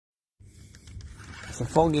It's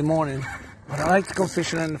a foggy morning, but I like to go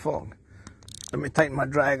fishing in the fog. Let me tighten my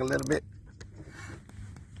drag a little bit.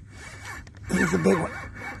 Here's a big one.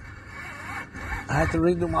 I had to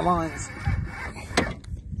redo my lines.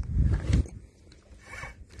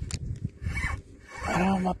 Right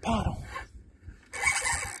on my paddle.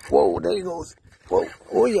 Whoa, there he goes. Whoa,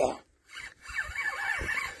 oh yeah.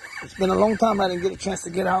 It's been a long time I didn't get a chance to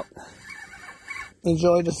get out.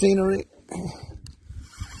 Enjoy the scenery.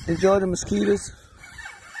 Enjoy the mosquitoes.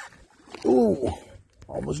 Ooh,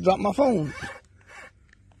 almost dropped my phone.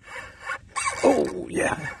 Oh,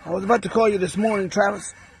 yeah. I was about to call you this morning,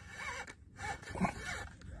 Travis.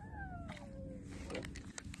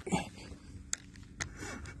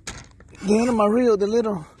 The end of my reel, the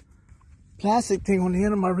little plastic thing on the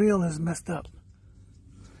end of my reel is messed up.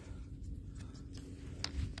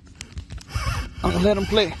 I'm gonna let him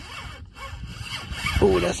play.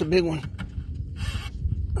 Oh, that's a big one.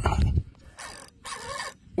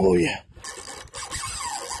 Oh, yeah.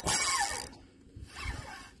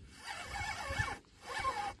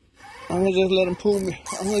 I'm gonna just let him pull me.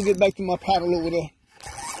 I'm gonna get back to my paddle over there.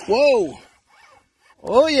 Whoa!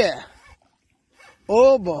 Oh, yeah.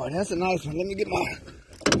 Oh, boy, that's a nice one. Let me get my...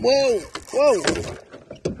 Whoa! Whoa!